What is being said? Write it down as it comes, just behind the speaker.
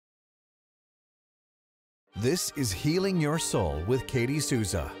This is Healing Your Soul with Katie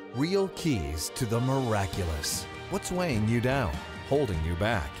Souza. Real keys to the miraculous. What's weighing you down, holding you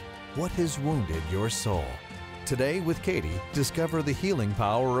back? What has wounded your soul? Today with Katie, discover the healing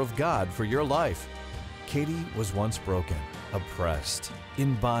power of God for your life. Katie was once broken, oppressed,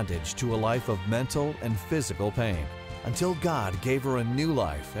 in bondage to a life of mental and physical pain, until God gave her a new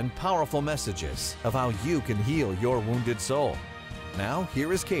life and powerful messages of how you can heal your wounded soul. Now,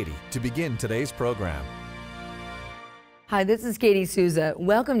 here is Katie to begin today's program. Hi, this is Katie Souza.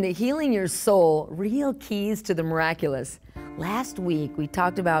 Welcome to Healing Your Soul, Real Keys to the Miraculous. Last week, we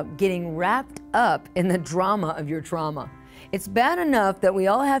talked about getting wrapped up in the drama of your trauma. It's bad enough that we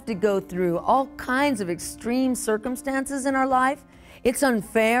all have to go through all kinds of extreme circumstances in our life. It's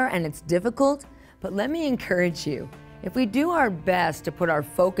unfair and it's difficult, but let me encourage you. If we do our best to put our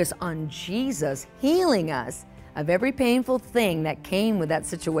focus on Jesus healing us of every painful thing that came with that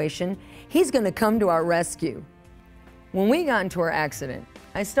situation, He's going to come to our rescue. When we got into our accident,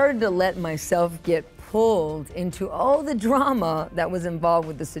 I started to let myself get pulled into all the drama that was involved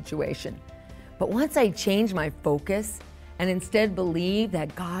with the situation. But once I changed my focus and instead believed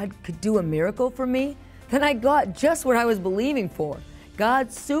that God could do a miracle for me, then I got just what I was believing for.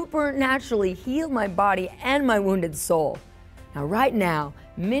 God supernaturally healed my body and my wounded soul. Now, right now,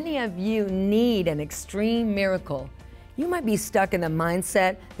 many of you need an extreme miracle. You might be stuck in the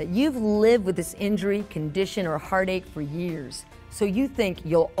mindset that you've lived with this injury, condition, or heartache for years, so you think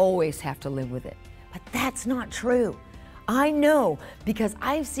you'll always have to live with it. But that's not true. I know because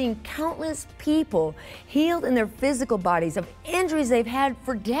I've seen countless people healed in their physical bodies of injuries they've had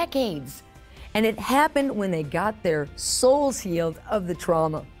for decades. And it happened when they got their souls healed of the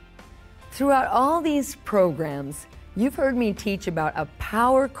trauma. Throughout all these programs, you've heard me teach about a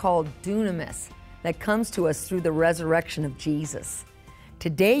power called dunamis that comes to us through the resurrection of Jesus.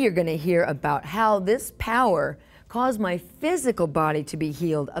 Today you're going to hear about how this power caused my physical body to be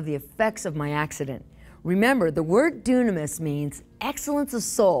healed of the effects of my accident. Remember, the word dunamis means excellence of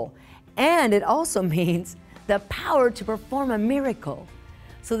soul, and it also means the power to perform a miracle.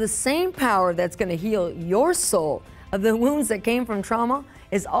 So the same power that's going to heal your soul of the wounds that came from trauma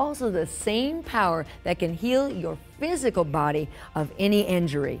is also the same power that can heal your physical body of any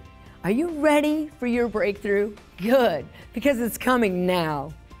injury. Are you ready for your breakthrough? Good, because it's coming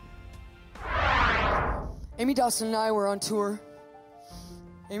now. Amy, Dawson, and I were on tour.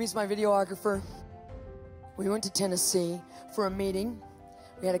 Amy's my videographer. We went to Tennessee for a meeting.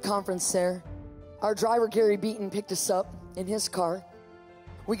 We had a conference there. Our driver, Gary Beaton, picked us up in his car.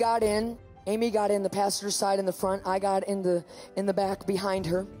 We got in. Amy got in the passenger side in the front. I got in the back behind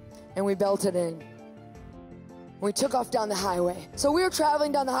her, and we belted in. We took off down the highway. So we were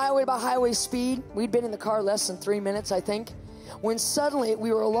traveling down the highway about highway speed. We'd been in the car less than 3 minutes, I think, when suddenly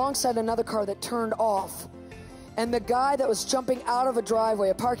we were alongside another car that turned off. And the guy that was jumping out of a driveway,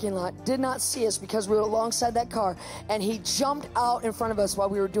 a parking lot, did not see us because we were alongside that car, and he jumped out in front of us while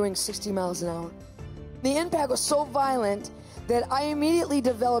we were doing 60 miles an hour. The impact was so violent that I immediately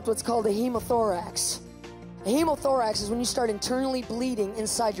developed what's called a hemothorax. A hemothorax is when you start internally bleeding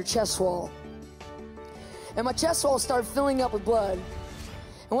inside your chest wall. And my chest wall started filling up with blood.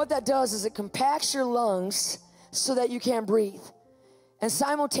 And what that does is it compacts your lungs so that you can't breathe. And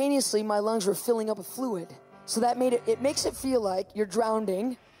simultaneously, my lungs were filling up with fluid. So that it makes it feel like you're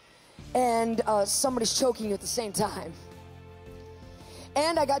drowning and somebody's choking you at the same time.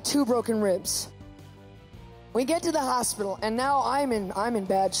 And I got 2 broken ribs. We get to the hospital, and now I'm in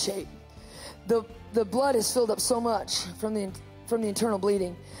bad shape. The blood has filled up so much from the internal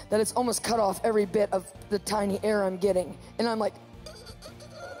bleeding that it's almost cut off every bit of the tiny air I'm getting. And I'm like,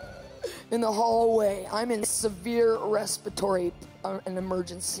 in the hallway, I'm in severe respiratory an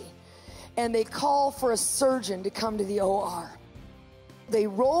emergency. And they call for a surgeon to come to the OR. They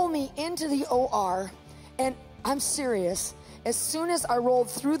roll me into the OR, and I'm serious. As soon as I rolled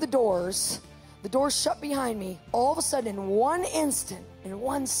through the doors shut behind me. All of a sudden, in 1 instant, in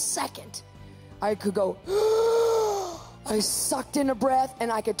 1 second, I could go, I sucked in a breath,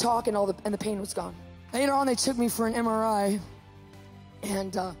 and I could talk, and the pain was gone. Later on, they took me for an MRI,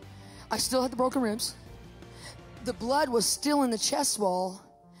 and I still had the broken ribs. The blood was still in the chest wall,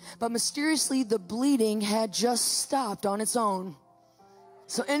 but mysteriously, the bleeding had just stopped on its own.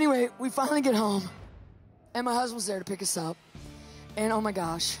 So anyway, we finally get home, and my husband was there to pick us up, and oh my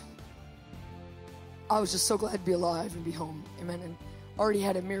gosh, I was just so glad to be alive and be home. Amen. And already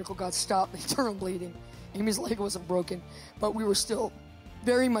had a miracle. God stopped the internal bleeding. Amy's leg wasn't broken, but we were still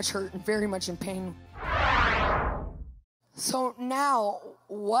very much hurt and very much in pain. So now,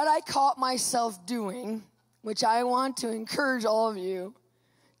 what I caught myself doing, which I want to encourage all of you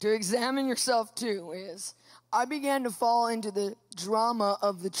to examine yourself too is I began to fall into the drama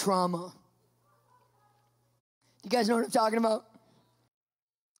of the trauma. You guys know what I'm talking about?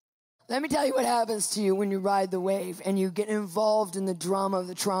 Let me tell you what happens to you when you ride the wave and you get involved in the drama of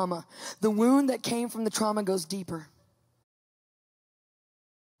the trauma. The wound that came from the trauma goes deeper.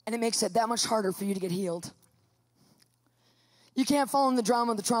 And it makes it that much harder for you to get healed. You can't fall in the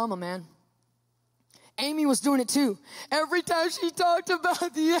drama of the trauma, man. Amy was doing it too. Every time she talked about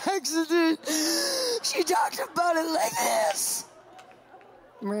the accident, she talked about it like this.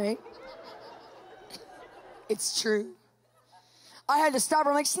 Right? It's true. I had to stop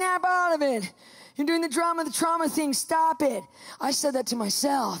her. I'm like, snap out of it. You're doing the drama, the trauma thing. Stop it. I said that to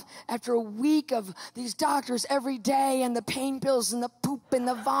myself after a week of these doctors every day and the pain pills and the poop and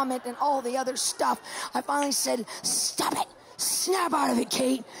the vomit and all the other stuff. I finally said, stop it. Snap out of it,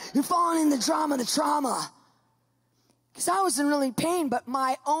 Kate. You're falling in the drama, the trauma. Because I was in really pain, but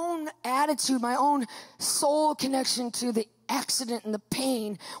my own attitude, my own soul connection to the accident and the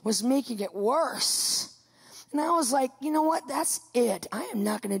pain was making it worse. And I was like, you know what? That's it. I am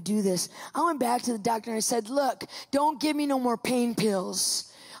not going to do this. I went back to the doctor and I said, look, don't give me no more pain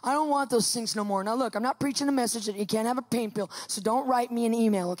pills. I don't want those things no more. Now, look, I'm not preaching a message that you can't have a pain pill, so don't write me an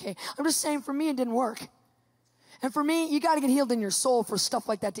email, okay? I'm just saying for me, it didn't work. And for me, you got to get healed in your soul for stuff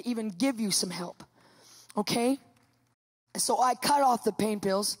like that to even give you some help, okay? So I cut off the pain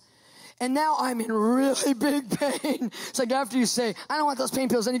pills. And now I'm in really big pain. It's like after you say, I don't want those pain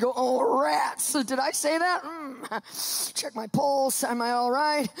pills, and you go, oh, rats. Did I say that? Check my pulse. Am I all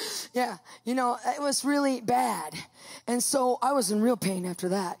right? Yeah. You know, it was really bad. And so I was in real pain after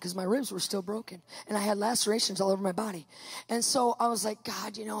that because my ribs were still broken. And I had lacerations all over my body. And so I was like,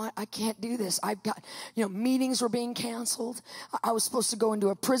 God, you know what? I can't do this. I've got, you know, meetings were being canceled. I was supposed to go into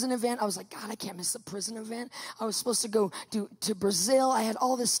a prison event. I was like, God, I can't miss the prison event. I was supposed to go to Brazil. I had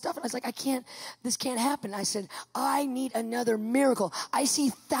all this stuff. And I was like, this can't happen. I said, I need another miracle. I see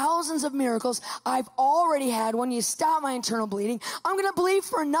thousands of miracles. I've already had one. You stop my internal bleeding. I'm going to believe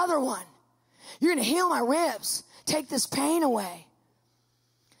for another one. You're going to heal my ribs. Take this pain away.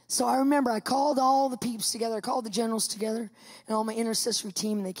 So I remember I called all the peeps together. I called the generals together and all my intercessory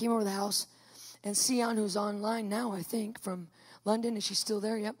team, and they came over to the house. And Sion, who's online now, I think, from London, is she still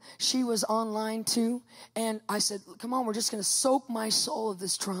there? Yep. She was online too. And I said, come on, we're just going to soak my soul of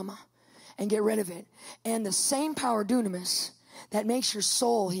this trauma and get rid of it. And the same power, dunamis, that makes your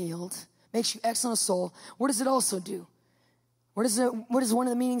soul healed, makes you excellent soul, what does it also do? What is one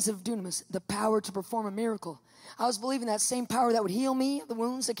of the meanings of dunamis? The power to perform a miracle. I was believing that same power that would heal me, the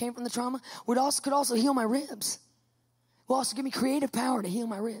wounds that came from the trauma, could also heal my ribs. Will also give me creative power to heal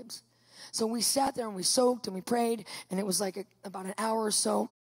my ribs. So we sat there and we soaked and we prayed, and it was like about an hour or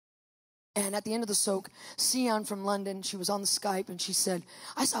so. And at the end of the soak, Sion from London, she was on the Skype, and she said,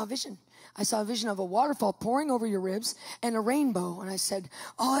 I saw a vision. I saw a vision of a waterfall pouring over your ribs and a rainbow. And I said,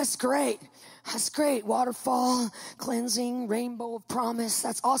 oh, that's great. That's great. Waterfall, cleansing, rainbow of promise.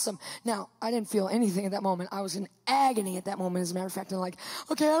 That's awesome. Now, I didn't feel anything at that moment. I was in agony at that moment, as a matter of fact. I'm like,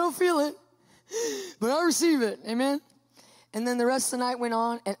 okay, I don't feel it, but I receive it. Amen. And then the rest of the night went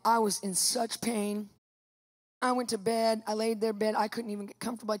on, and I was in such pain. I went to bed. I laid there in bed. I couldn't even get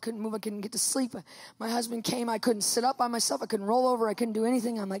comfortable. I couldn't move. I couldn't get to sleep. My husband came. I couldn't sit up by myself. I couldn't roll over. I couldn't do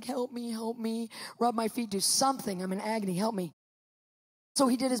anything. I'm like, help me, rub my feet, do something. I'm in agony. Help me. So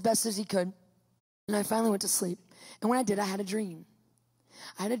he did as best as he could. And I finally went to sleep. And when I did, I had a dream.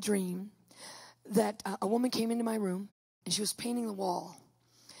 I had a dream that a woman came into my room, and she was painting the wall.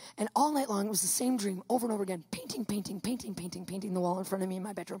 And all night long, it was the same dream over and over again. Painting the wall in front of me in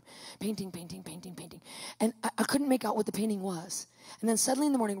my bedroom. Painting. And I couldn't make out what the painting was. And then suddenly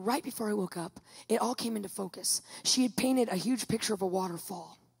in the morning, right before I woke up, it all came into focus. She had painted a huge picture of a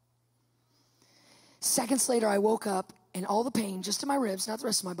waterfall. Seconds later, I woke up, and all the pain, just in my ribs, not the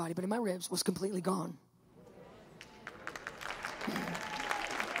rest of my body, but in my ribs, was completely gone.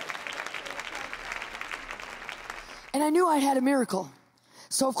 And I knew I'd had a miracle.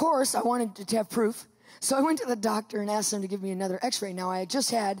 So, of course, I wanted to have proof. So I went to the doctor and asked him to give me another x-ray. Now, I had just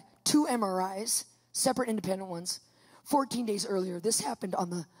had 2 MRIs, separate independent ones, 14 days earlier. This happened on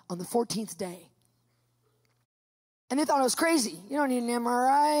the 14th day. And they thought I was crazy. You don't need an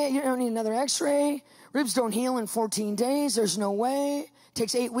MRI. You don't need another x-ray. Ribs don't heal in 14 days. There's no way. It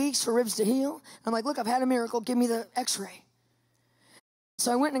takes 8 weeks for ribs to heal. I'm like, look, I've had a miracle. Give me the x-ray.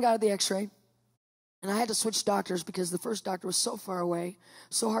 So I went and got the x-ray. And I had to switch doctors because the first doctor was so far away,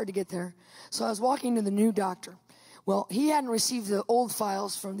 so hard to get there. So I was walking to the new doctor. Well, he hadn't received the old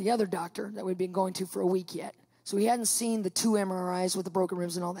files from the other doctor that we'd been going to for a week yet. So he hadn't seen the 2 MRIs with the broken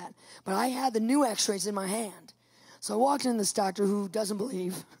ribs and all that. But I had the new x-rays in my hand. So I walked in this doctor who doesn't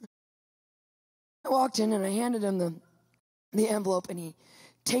believe. I walked in and I handed him the envelope, and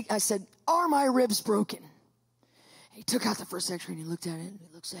I said, are my ribs broken? He took out the first x-ray and he looked at it and he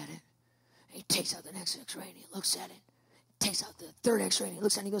looks at it. And he takes out the next x-ray and he looks at it. Takes out the third x-ray and he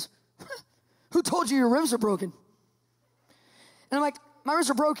looks at it and he goes, who told you your ribs are broken? And I'm like, my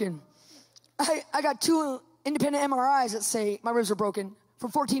ribs are broken. I got 2 independent MRIs that say my ribs are broken from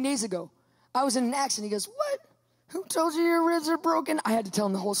 14 days ago. I was in an accident. He goes, what? Who told you your ribs are broken? I had to tell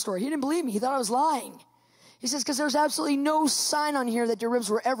him the whole story. He didn't believe me. He thought I was lying. He says, because there's absolutely no sign on here that your ribs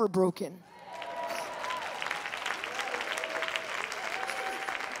were ever broken.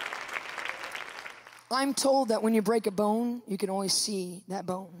 I'm told that when you break a bone, you can always see that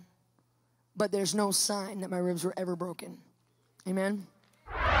bone. But there's no sign that my ribs were ever broken. Amen?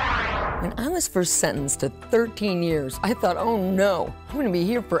 When I was first sentenced to 13 years, I thought, oh no, I'm going to be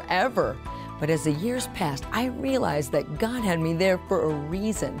here forever. But as the years passed, I realized that God had me there for a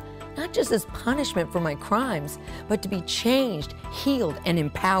reason. Not just as punishment for my crimes, but to be changed, healed, and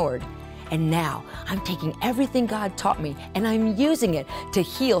empowered. And now I'm taking everything God taught me and I'm using it to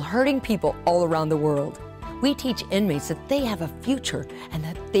heal hurting people all around the world. We teach inmates that they have a future and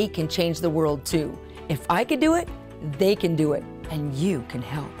that they can change the world too. If I can do it, they can do it, and you can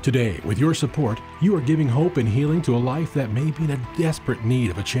help. Today, with your support, you are giving hope and healing to a life that may be in a desperate need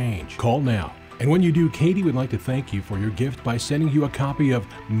of a change. Call now. And when you do, Katie would like to thank you for your gift by sending you a copy of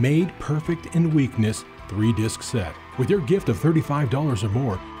Made Perfect in Weakness 3-disc set. With your gift of $35 or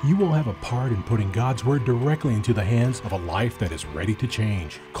more, you will have a part in putting God's Word directly into the hands of a life that is ready to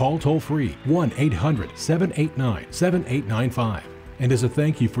change. Call toll-free 1-800-789-7895. And as a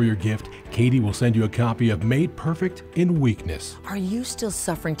thank you for your gift, Katie will send you a copy of Made Perfect in Weakness. Are you still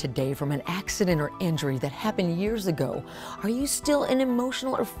suffering today from an accident or injury that happened years ago? Are you still in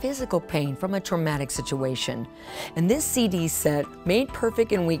emotional or physical pain from a traumatic situation? In this CD set, Made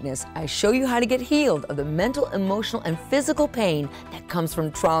Perfect in Weakness, I show you how to get healed of the mental, emotional, and physical pain that comes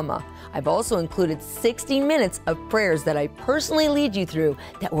from trauma. I've also included 60 minutes of prayers that I personally lead you through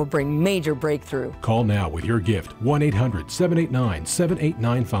that will bring major breakthrough. Call now with your gift, 1-800-789-7895.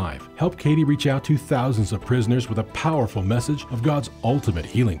 Help Katie reach out to thousands of prisoners with a powerful message of God's ultimate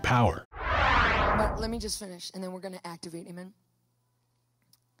healing power. But let me just finish, and then we're going to activate. Amen?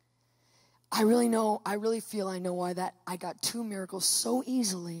 I really feel I know why that I got 2 miracles so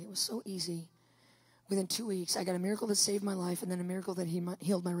easily. It was so easy. Within 2 weeks, I got a miracle that saved my life and then a miracle that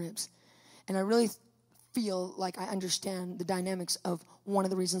healed my ribs. And I really feel like I understand the dynamics of one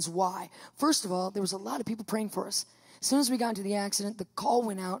of the reasons why. First of all, there was a lot of people praying for us. As soon as we got into the accident, the call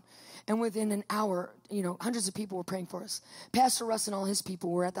went out, and within an hour, hundreds of people were praying for us. Pastor Russ and all his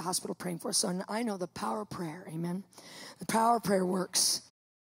people were at the hospital praying for us. So I know the power of prayer, amen? The power of prayer works.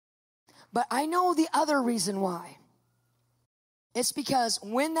 But I know the other reason why. It's because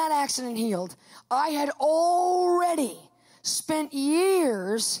when that accident healed, I had already spent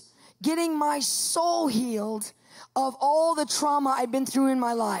years getting my soul healed of all the trauma I'd been through in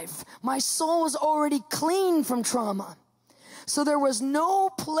my life. My soul was already clean from trauma. So there was no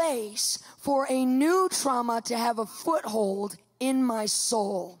place for a new trauma to have a foothold in my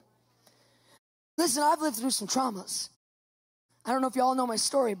soul. Listen, I've lived through some traumas. I don't know if y'all know my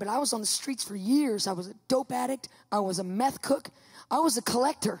story, but I was on the streets for years. I was a dope addict. I was a meth cook. I was a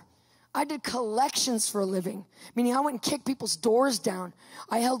collector. I did collections for a living, meaning I went and kicked people's doors down.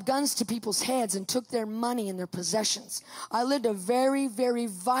 I held guns to people's heads and took their money and their possessions. I lived a very, very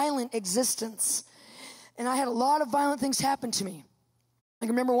violent existence, and I had a lot of violent things happen to me. I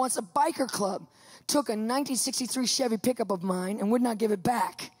can remember once a biker club took a 1963 Chevy pickup of mine and would not give it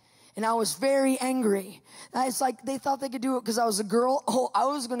back. And I was very angry. It's like they thought they could do it because I was a girl. Oh, I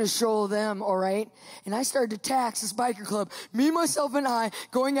was going to show them, all right? And I started to tax this biker club. Me, myself, and I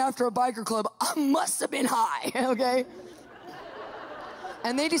going after a biker club. I must have been high, okay?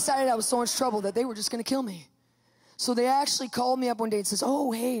 And they decided I was so much trouble that they were just going to kill me. So they actually called me up one day and says,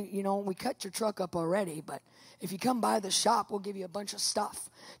 oh, hey, we cut your truck up already, but if you come by the shop, we'll give you a bunch of stuff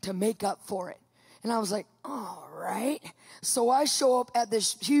to make up for it. And I was like, all right. So I show up at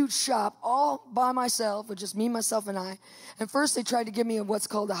this huge shop all by myself, with just me, myself, and I. And first they tried to give me what's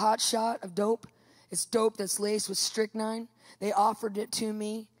called a hot shot of dope. It's dope that's laced with strychnine. They offered it to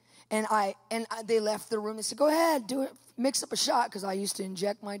me. And they left the room. They said, go ahead, do it. Mix up a shot, because I used to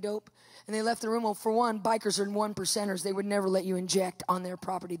inject my dope. And they left the room. Well, for one, bikers are 1%ers. They would never let you inject on their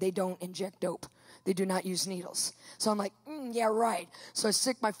property. They don't inject dope. They do not use needles. So I'm like, yeah, right. So I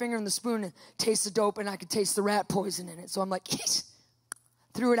stick my finger in the spoon and taste the dope, and I could taste the rat poison in it. So I'm like, yes.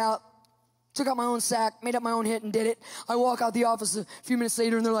 Threw it out, took out my own sack, made up my own hit, and did it. I walk out the office a few minutes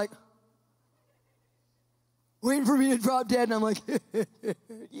later, and they're like, waiting for me to drop dead. And I'm like,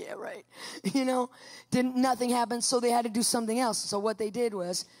 yeah, right. You know, nothing happened, so they had to do something else. So what they did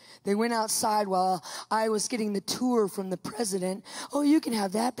was they went outside while I was getting the tour from the president. Oh, you can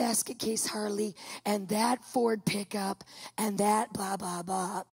have that basket case Harley and that Ford pickup and that blah, blah,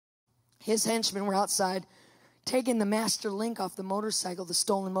 blah. His henchmen were outside taking the master link off the motorcycle, the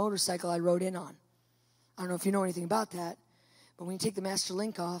stolen motorcycle I rode in on. I don't know if you know anything about that, but when you take the master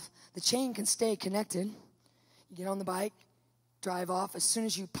link off, the chain can stay connected. You get on the bike, drive off. As soon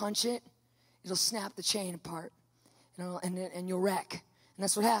as you punch it, it'll snap the chain apart, you know, and you'll wreck. And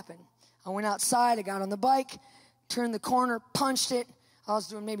that's what happened. I went outside, I got on the bike, turned the corner, punched it. I was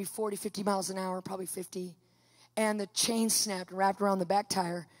doing maybe 40, 50 miles an hour, probably 50. And the chain snapped and wrapped around the back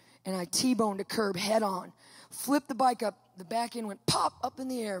tire, and I T-boned a curb head on. Flipped the bike up, the back end went pop up in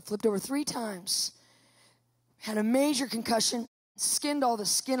the air, flipped over 3 times. Had a major concussion, skinned all the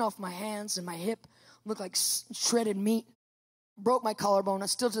skin off my hands and my hip, looked like shredded meat. Broke my collarbone.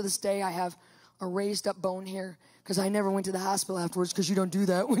 Still to this day, I have a raised up bone here because I never went to the hospital afterwards, because you don't do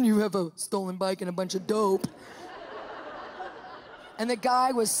that when you have a stolen bike and a bunch of dope. And the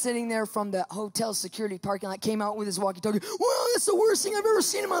guy was sitting there from the hotel security parking lot, came out with his walkie-talkie. Well, that's the worst thing I've ever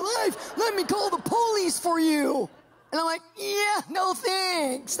seen in my life. Let me call the police for you. And I'm like, yeah, no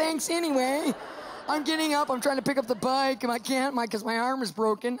thanks. Thanks anyway. I'm getting up. I'm trying to pick up the bike, and I can't because my arm is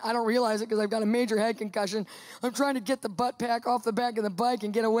broken. I don't realize it because I've got a major head concussion. I'm trying to get the butt pack off the back of the bike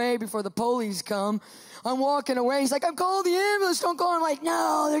and get away before the police come. I'm walking away. He's like, I'm calling the ambulance. Don't go. I'm like,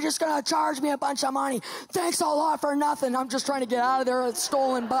 no, they're just going to charge me a bunch of money. Thanks a lot for nothing. I'm just trying to get out of there with a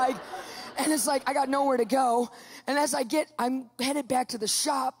stolen bike. And it's like, I got nowhere to go. And as I'm headed back to the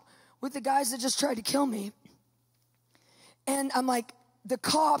shop with the guys that just tried to kill me. And I'm like, the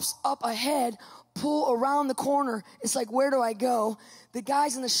cops up ahead pull around the corner. It's like, where do I go? The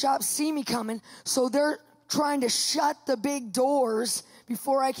guys in the shop see me coming, so they're trying to shut the big doors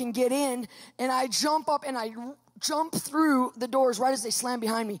before I can get in. And I jump up and I jump through the doors right as they slam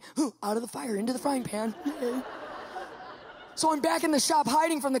behind me. Out of the fire, into the frying pan. So I'm back in the shop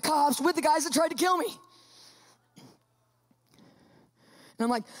hiding from the cops with the guys that tried to kill me. And I'm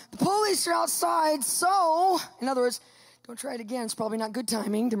like, the police are outside, so, in other words, don't try it again. It's probably not good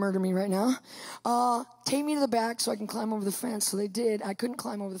timing to murder me right now. Take me to the back so I can climb over the fence. So they did. I couldn't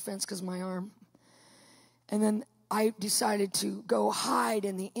climb over the fence because of my arm. And then I decided to go hide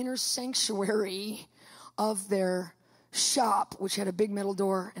in the inner sanctuary of their shop, which had a big metal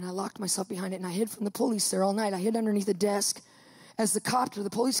door, and I locked myself behind it, and I hid from the police there all night. I hid underneath the desk as the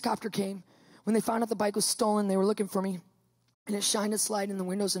police copter came. When they found out the bike was stolen, they were looking for me. And it shined its light in the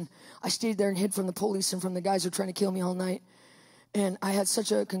windows, and I stayed there and hid from the police and from the guys who were trying to kill me all night. And I had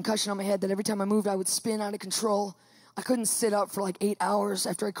such a concussion on my head that every time I moved, I would spin out of control. I couldn't sit up for like 8 hours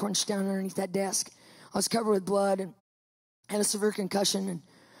after I crunched down underneath that desk. I was covered with blood and had a severe concussion.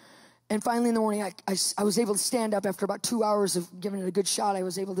 And finally in the morning, I was able to stand up after about 2 hours of giving it a good shot. I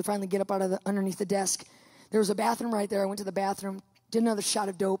was able to finally get up out of underneath the desk. There was a bathroom right there. I went to the bathroom, did another shot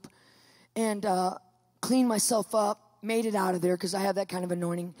of dope, and cleaned myself up. Made it out of there because I have that kind of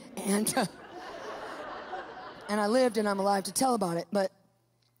anointing. And I lived, and I'm alive to tell about it. But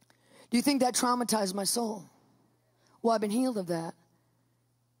do you think that traumatized my soul? Well, I've been healed of that.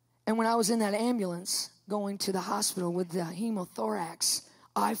 And when I was in that ambulance going to the hospital with the hemothorax,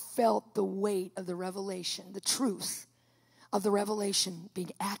 I felt the weight of the revelation, the truth of the revelation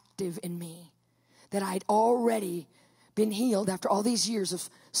being active in me, that I'd already been healed after all these years of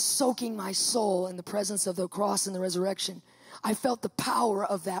soaking my soul in the presence of the cross and the resurrection. I felt the power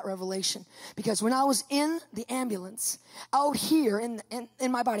of that revelation, because when I was in the ambulance out here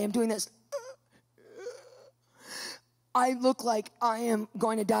in my body, I'm doing this. I look like I am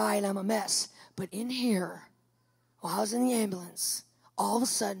going to die and I'm a mess. But in here, while I was in the ambulance, all of a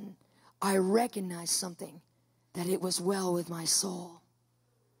sudden, I recognized something, that it was well with my soul.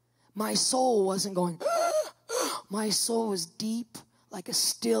 My soul wasn't going, my soul was deep like a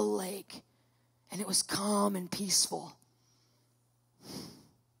still lake, and it was calm and peaceful.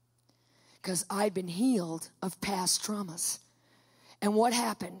 Because I'd been healed of past traumas. And what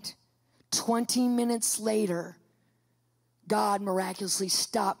happened? 20 minutes later, God miraculously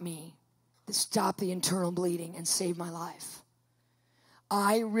stopped me, stopped the internal bleeding, and saved my life.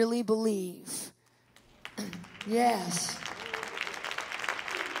 I really believe, yes.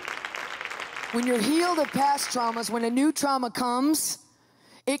 When you're healed of past traumas, when a new trauma comes,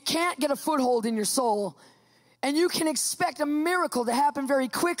 it can't get a foothold in your soul, and you can expect a miracle to happen very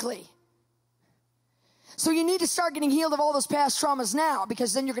quickly. So you need to start getting healed of all those past traumas now,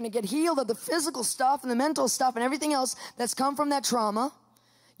 because then you're going to get healed of the physical stuff and the mental stuff and everything else that's come from that trauma.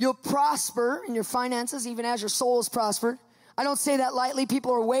 You'll prosper in your finances even as your soul is prospered. I don't say that lightly.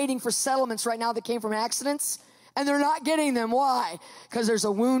 People are waiting for settlements right now that came from accidents, and they're not getting them. Why? Because there's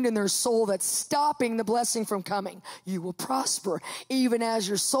a wound in their soul that's stopping the blessing from coming. You will prosper even as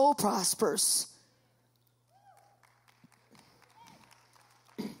your soul prospers.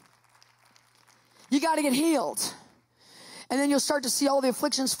 You got to get healed. And then you'll start to see all the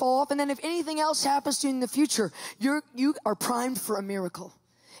afflictions fall off. And then if anything else happens to you in the future, you are primed for a miracle.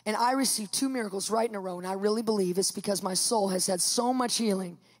 And I received 2 miracles right in a row. And I really believe it's because my soul has had so much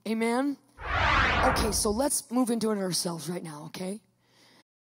healing. Amen? Okay, so let's move into it ourselves right now, okay?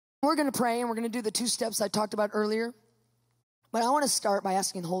 We're going to pray, and we're going to do the 2 steps I talked about earlier. But I want to start by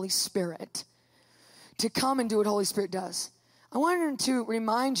asking the Holy Spirit to come and do what Holy Spirit does. I wanted to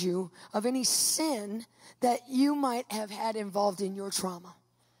remind you of any sin that you might have had involved in your trauma.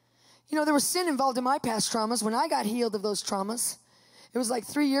 You know, there was sin involved in my past traumas. When I got healed of those traumas, it was like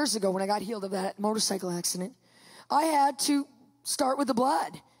 3 years ago when I got healed of that motorcycle accident. I had to start with the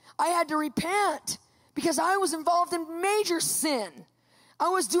blood. I had to repent because I was involved in major sin. I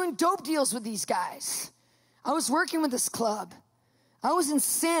was doing dope deals with these guys. I was working with this club. I was in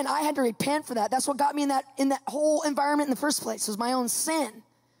sin. I had to repent for that. That's what got me in that whole environment in the first place, was my own sin.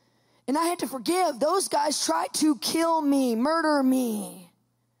 And I had to forgive. Those guys tried to kill me, murder me.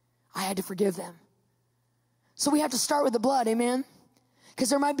 I had to forgive them. So we have to start with the blood, amen? Because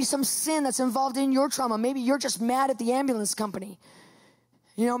there might be some sin that's involved in your trauma. Maybe you're just mad at the ambulance company.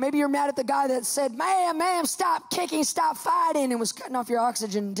 You know, maybe you're mad at the guy that said, ma'am, stop kicking, stop fighting, and was cutting off your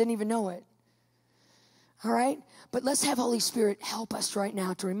oxygen and didn't even know it. All right? But let's have Holy Spirit help us right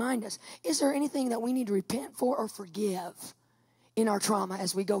now to remind us, is there anything that we need to repent for or forgive in our trauma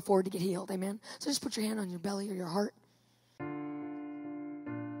as we go forward to get healed? Amen? So just put your hand on your belly or your heart.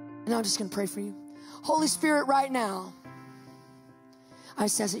 And I'm just going to pray for you. Holy Spirit, right now, I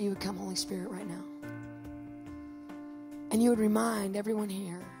says that you would come, Holy Spirit, right now. And you would remind everyone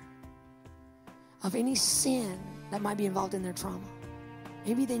here of any sin that might be involved in their trauma.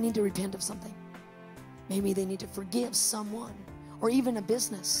 Maybe they need to repent of something. Maybe they need to forgive someone, or even a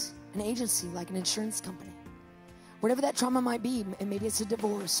business, an agency like an insurance company. Whatever that trauma might be, and maybe it's a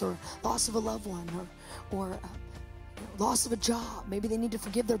divorce or loss of a loved one or loss of a job. Maybe they need to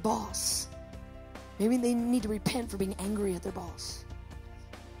forgive their boss. Maybe they need to repent for being angry at their boss.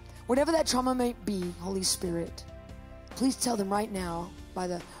 Whatever that trauma might be, Holy Spirit, please tell them right now, by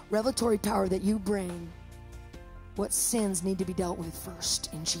the revelatory power that you bring, what sins need to be dealt with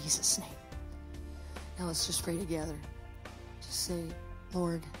first, in Jesus' name. Now let's just pray together. Just say,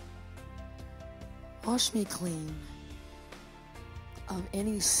 Lord, wash me clean of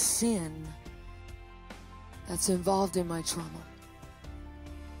any sin that's involved in my trauma.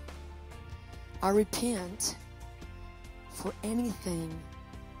 I repent for anything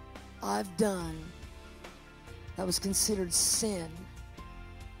I've done that was considered sin.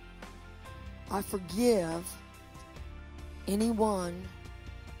 I forgive anyone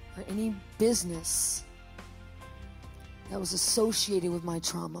or any business that was associated with my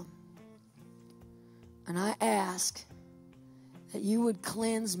trauma. And I ask that you would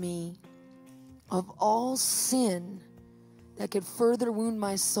cleanse me of all sin that could further wound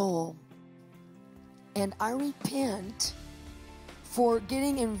my soul. And I repent for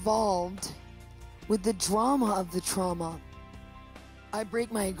getting involved with the drama of the trauma. I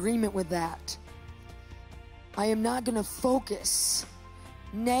break my agreement with that. I am not going to focus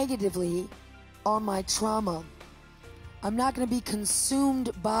negatively on my trauma. I'm not going to be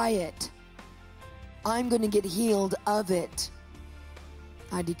consumed by it. I'm going to get healed of it.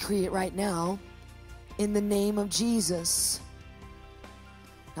 I decree it right now in the name of Jesus.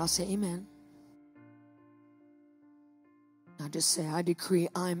 Now say amen. Now just say, I decree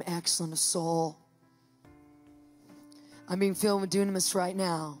I'm excellent of soul. I'm being filled with dunamis right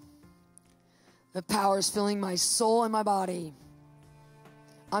now. The power is filling my soul and my body.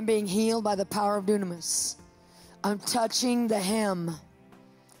 I'm being healed by the power of dunamis. I'm touching the hem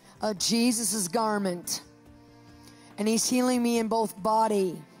of Jesus' garment. And he's healing me in both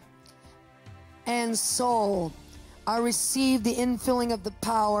body and soul. I receive the infilling of the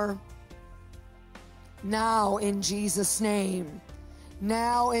power now in Jesus' name.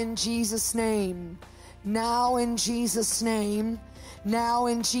 Now in Jesus' name. Now in Jesus' name. Now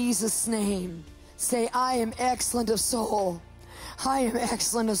in Jesus' name. Say, I am excellent of soul. I am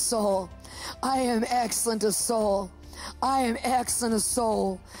excellent of soul. I am excellent of soul. I am excellent of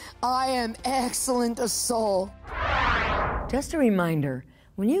soul. I am excellent of soul. Just a reminder,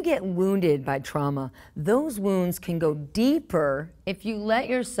 when you get wounded by trauma, those wounds can go deeper if you let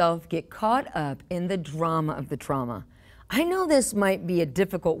yourself get caught up in the drama of the trauma. I know this might be a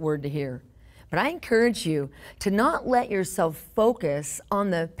difficult word to hear, but I encourage you to not let yourself focus on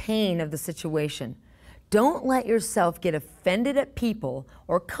the pain of the situation. Don't let yourself get offended at people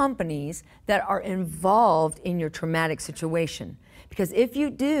or companies that are involved in your traumatic situation. Because if you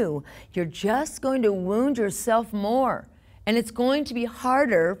do, you're just going to wound yourself more, and it's going to be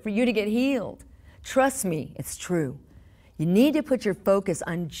harder for you to get healed. Trust me, it's true. You need to put your focus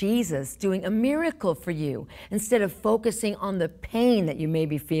on Jesus doing a miracle for you instead of focusing on the pain that you may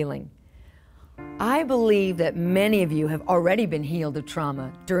be feeling. I believe that many of you have already been healed of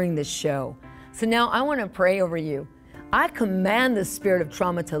trauma during this show. So now I want to pray over you. I command the spirit of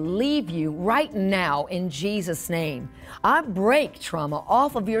trauma to leave you right now in Jesus' name. I break trauma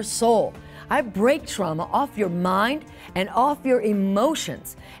off of your soul. I break trauma off your mind and off your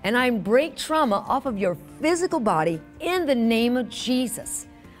emotions. And I break trauma off of your physical body in the name of Jesus.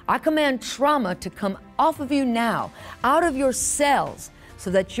 I command trauma to come off of you now, out of your cells,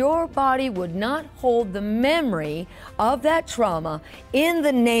 so that your body would not hold the memory of that trauma in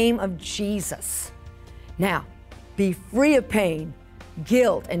the name of Jesus. Now, be free of pain,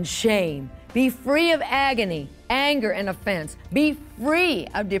 guilt, and shame. Be free of agony, anger, and offense. Be free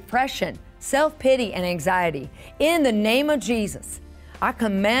of depression, self-pity, and anxiety. In the name of Jesus, I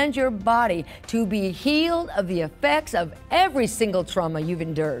command your body to be healed of the effects of every single trauma you've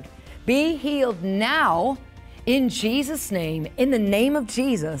endured. Be healed now in Jesus' name, in the name of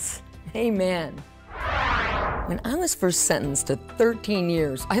Jesus. Amen. When I was first sentenced to 13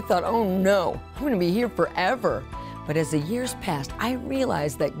 years, I thought, oh no, I'm going to be here forever. But as the years passed, I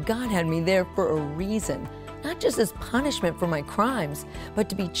realized that God had me there for a reason, not just as punishment for my crimes, but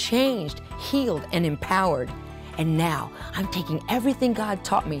to be changed, healed, and empowered. And now I'm taking everything God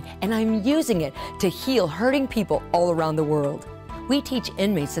taught me and I'm using it to heal hurting people all around the world. We teach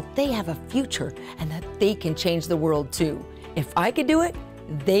inmates that they have a future and that they can change the world too. If I can do it,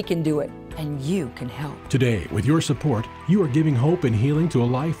 they can do it, and you can help. Today, with your support, you are giving hope and healing to a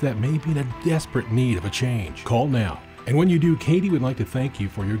life that may be in a desperate need of a change. Call now. And when you do, Katie would like to thank you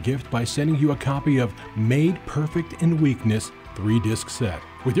for your gift by sending you a copy of Made Perfect in Weakness 3-disc set.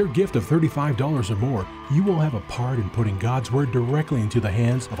 With your gift of $35 or more, you will have a part in putting God's Word directly into the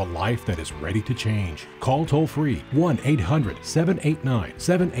hands of a life that is ready to change. Call toll-free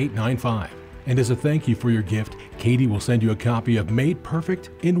 1-800-789-7895. And as a thank you for your gift, Katie will send you a copy of Made Perfect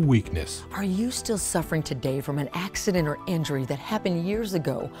in Weakness. Are you still suffering today from an accident or injury that happened years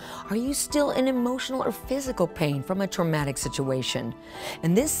ago? Are you still in emotional or physical pain from a traumatic situation?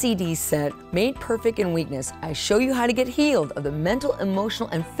 In this CD set, Made Perfect in Weakness, I show you how to get healed of the mental, emotional,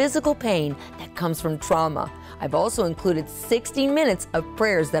 and physical pain that comes from trauma. I've also included 60 minutes of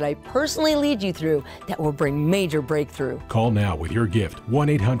prayers that I personally lead you through that will bring major breakthrough. Call now with your gift,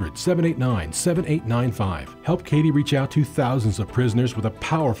 1-800-789-7895. Help Katie reach out to thousands of prisoners with a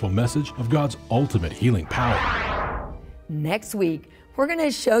powerful message of God's ultimate healing power. Next week, we're going to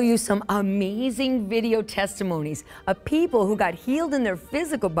show you some amazing video testimonies of people who got healed in their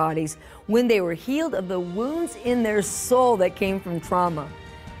physical bodies when they were healed of the wounds in their soul that came from trauma.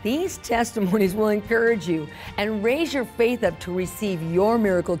 These testimonies will encourage you and raise your faith up to receive your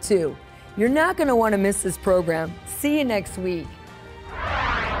miracle too. You're not going to want to miss this program. See you next week.